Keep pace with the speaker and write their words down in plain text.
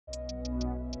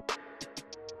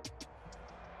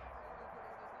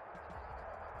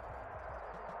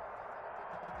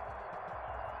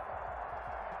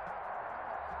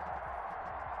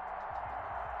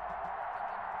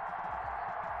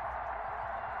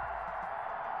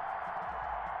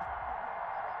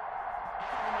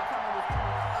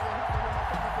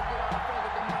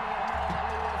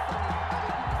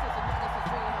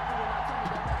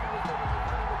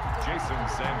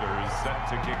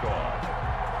set to kick off.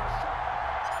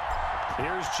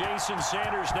 Here's Jason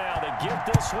Sanders now to get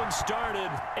this one started.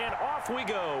 And off we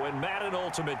go in Madden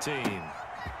Ultimate Team.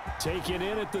 Taken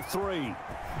in at the 3.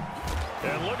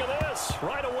 And look at this.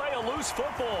 Right away, a loose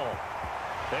football.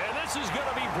 And this is going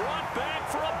to be brought back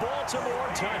for a Baltimore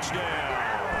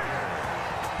touchdown.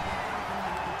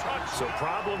 So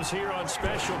problems here on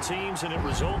special teams, and it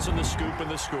results in the scoop and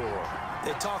the score.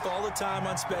 They talk all the time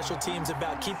on special teams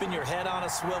about keeping your head on a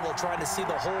swivel, trying to see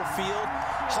the whole field.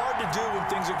 Hard to do when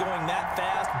things are going that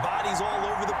fast, bodies all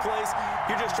over the place.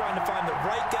 You're just trying to find the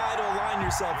right guy to align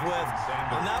yourself with.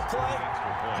 On that play,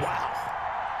 wow.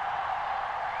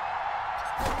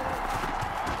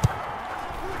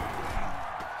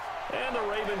 And the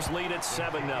Ravens lead at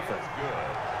 7-0.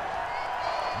 Good.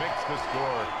 Makes the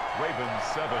score Ravens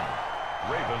 7,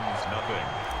 Ravens nothing.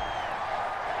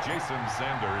 Jason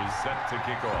Sanders set to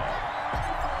kick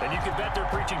off. And you can bet they're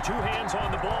preaching 2 hands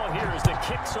on the ball here as the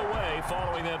kick's away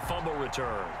following that fumble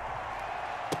return.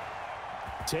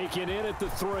 Taken in at the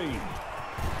 3.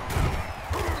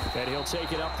 And he'll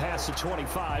take it up past the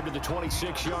 25 to the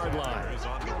 26-yard line.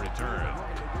 On the return.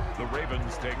 The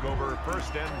Ravens take over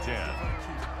 1st and 10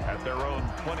 at their own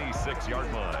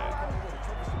 26-yard line.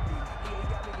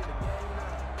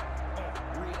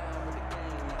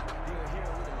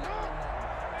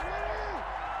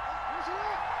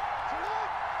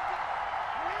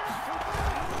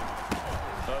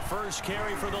 First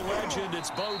carry for the legend,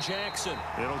 it's Bo Jackson.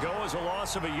 It'll go as a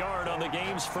loss of a yard on the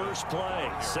game's first play.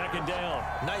 2nd down.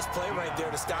 Nice play right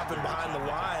there to stop him behind the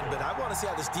line, but I want to see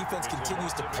how this defense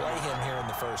continues to play him here in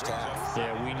the first half.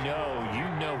 Yeah, we know, you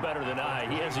know better than I,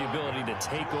 he has the ability to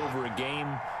take over a game,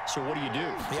 so what do you do?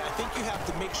 Yeah, I think you have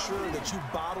to make sure that you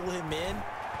bottle him in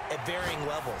at varying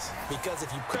levels, because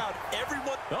if you crowd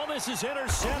everyone... Oh, this is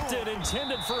intercepted,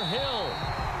 intended for Hill.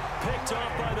 Picked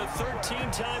off by the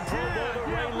 13-time Pro Bowler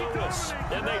Ray Lewis.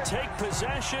 And they take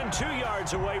possession 2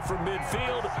 yards away from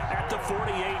midfield at the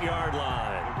 48-yard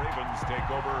line. The Ravens take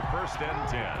over 1st and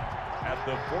 10 at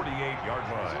the 48-yard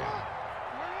line.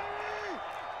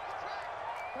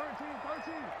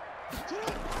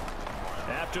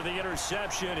 After the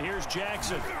interception, here's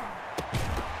Jackson.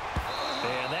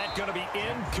 And that's going to be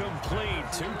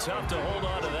incomplete. Too tough to hold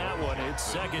on to that one.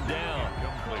 It's 2nd down.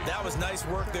 That was nice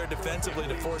work there defensively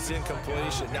to force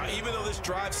incompletion. Now, even though this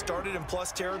drive started in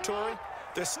plus territory,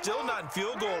 they're still not in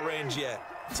field goal range yet.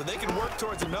 So they can work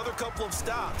towards another couple of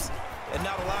stops and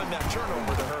not allowing that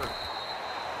turnover to hurt.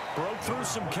 Broke through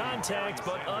some contact,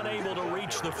 but unable to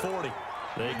reach the 40.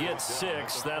 They get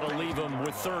 6. That'll leave them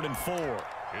with 3rd and 4.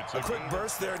 A quick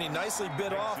burst there, and he nicely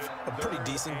bit off a pretty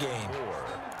decent gain.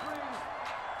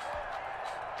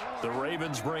 The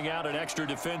Ravens bring out an extra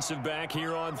defensive back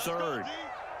here on 3rd.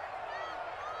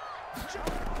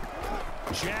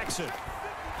 Jackson.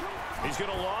 He's going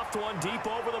to loft one deep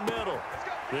over the middle.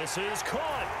 This is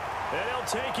caught. And he'll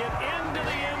take it into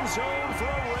the end zone for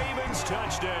a Ravens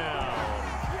touchdown.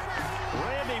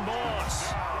 Randy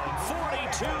Moss,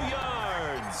 42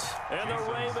 yards. And the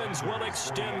Ravens will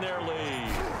extend their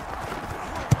lead.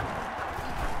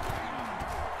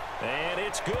 And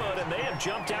it's good, and they have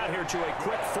jumped out here to a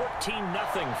quick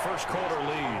 14-0 first quarter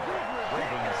lead.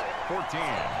 Ravens 14,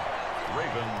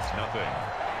 Ravens nothing.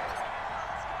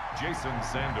 Jason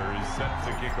Sanders set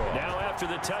to kick off. Now after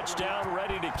the touchdown,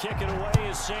 ready to kick it away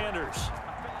is Sanders.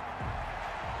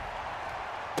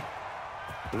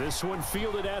 This one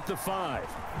fielded at the 5.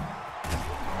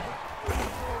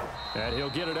 And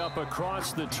he'll get it up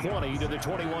across the 20 to the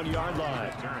 21-yard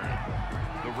line.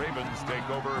 The Ravens take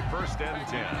over 1st and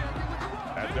 10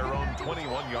 at their own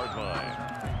 21-yard line.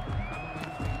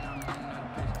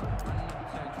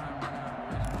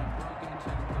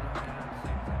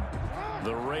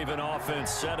 The Raven offense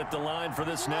set at the line for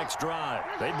this next drive.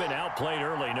 They've been outplayed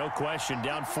early, no question.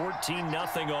 Down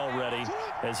 14-0 already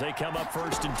as they come up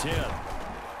 1st and 10.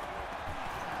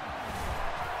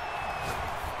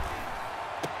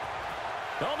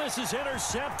 Oh, this is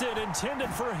intercepted,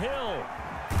 intended for Hill.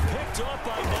 Picked off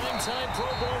by 9-time Pro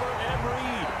Bowler Ed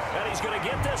Reed. And he's going to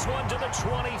get this one to the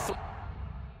 23.